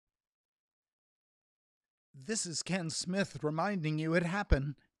This is Ken Smith reminding you it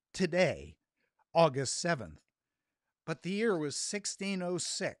happened today, August 7th. But the year was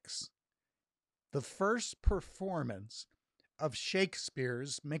 1606. The first performance of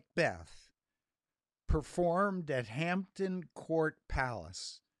Shakespeare's Macbeth, performed at Hampton Court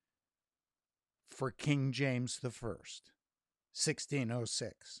Palace for King James I,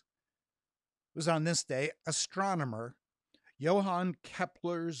 1606. It was on this day astronomer Johann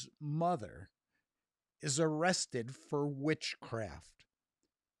Kepler's mother is arrested for witchcraft,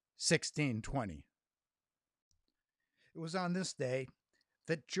 1620. It was on this day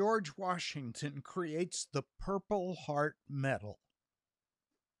that George Washington creates the Purple Heart Medal,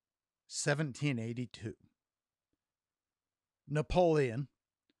 1782. Napoleon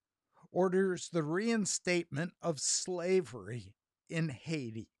orders the reinstatement of slavery in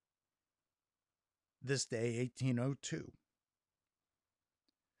Haiti, this day, 1802.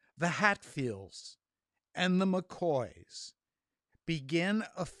 The Hatfields and the McCoys begin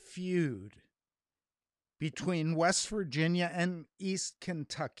a feud between West Virginia and East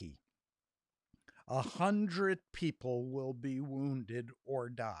Kentucky. 100 people will be wounded or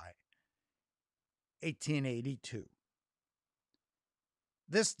die. 1882.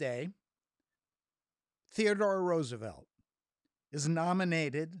 This day, Theodore Roosevelt is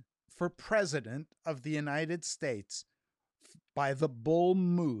nominated for President of the United States by the Bull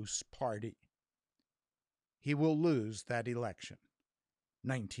Moose Party. He will lose that election,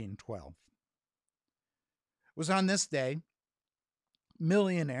 1912. It was on this day,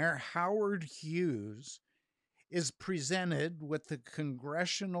 millionaire Howard Hughes is presented with the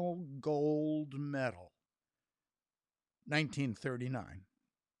Congressional Gold Medal, 1939.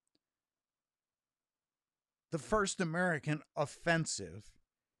 The first American offensive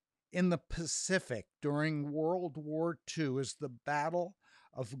in the Pacific during World War II is the Battle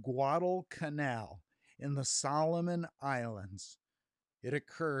of Guadalcanal in the Solomon Islands. It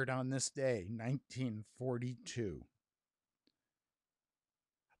occurred on this day, 1942.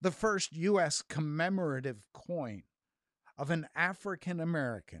 The first U.S. commemorative coin of an African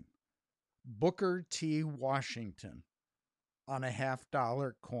American, Booker T. Washington, on a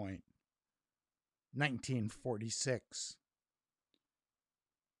 $50 coin, 1946.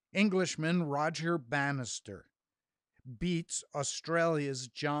 Englishman Roger Bannister beats Australia's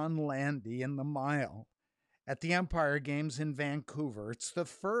John Landy in the mile at the Empire Games in Vancouver. It's the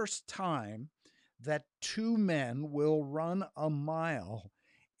first time that two men will run a mile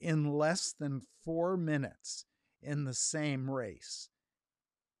in less than 4 minutes in the same race,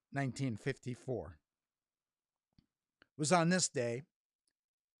 1954. It was on this day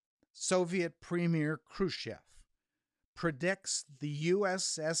Soviet Premier Khrushchev predicts the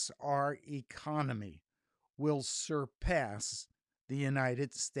USSR economy will surpass the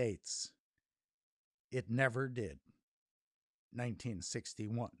United States. It never did,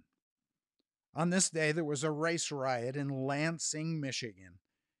 1961. On this day, there was a race riot in Lansing, Michigan,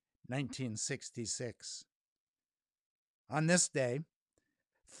 1966. On this day,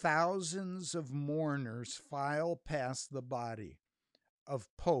 thousands of mourners file past the body of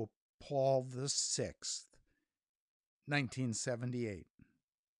Pope Paul VI, 1978.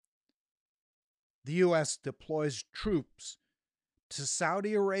 The U.S. deploys troops to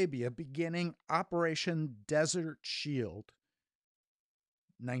Saudi Arabia beginning Operation Desert Shield,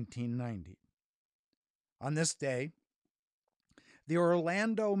 1990. On this day, the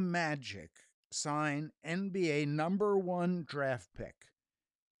Orlando Magic sign NBA #1 draft pick,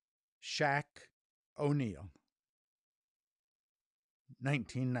 Shaq O'Neal,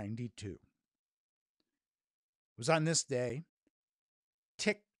 1992. It was on this day,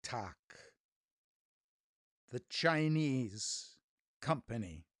 TikTok, the Chinese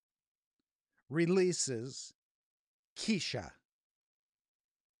company, releases Keisha.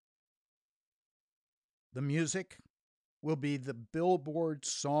 The music will be the Billboard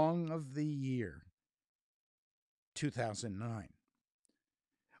Song of the Year, 2009. It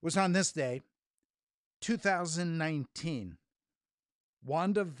was on this day, 2019,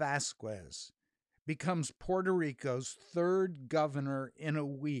 Wanda Vasquez becomes Puerto Rico's third governor in a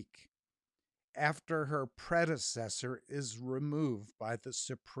week after her predecessor is removed by the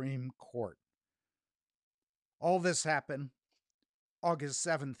Supreme Court. All this happened August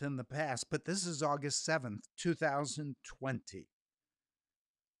 7th in the past, but this is August 7th, 2020.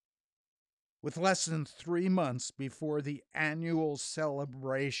 With less than 3 months before the annual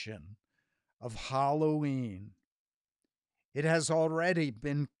celebration of Halloween, it has already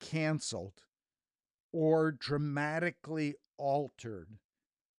been canceled or dramatically altered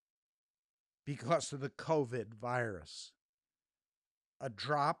because of the COVID virus. A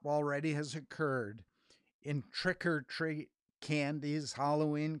drop already has occurred in trick or treat candies,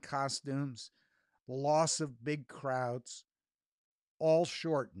 Halloween costumes, the loss of big crowds, all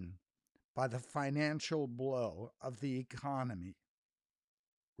shortened by the financial blow of the economy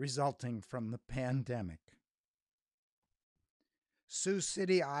resulting from the pandemic. Sioux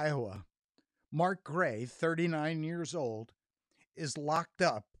City, Iowa. Mark Gray, 39 years old, is locked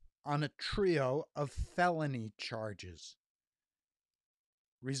up on a trio of felony charges,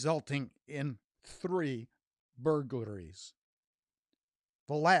 resulting in 3 burglaries.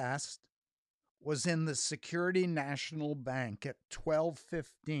 The last was in the Security National Bank at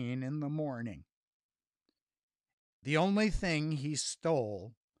 12:15 in the morning. The only thing he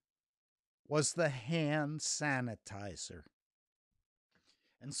stole was the hand sanitizer.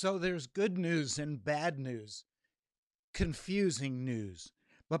 And so there's good news and bad news, confusing news.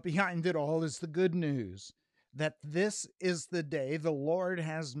 But behind it all is the good news that this is the day the Lord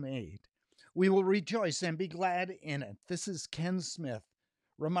has made. We will rejoice and be glad in it. This is Ken Smith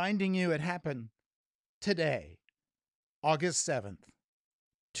reminding you it happened today, August 7th,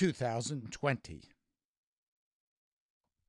 2020.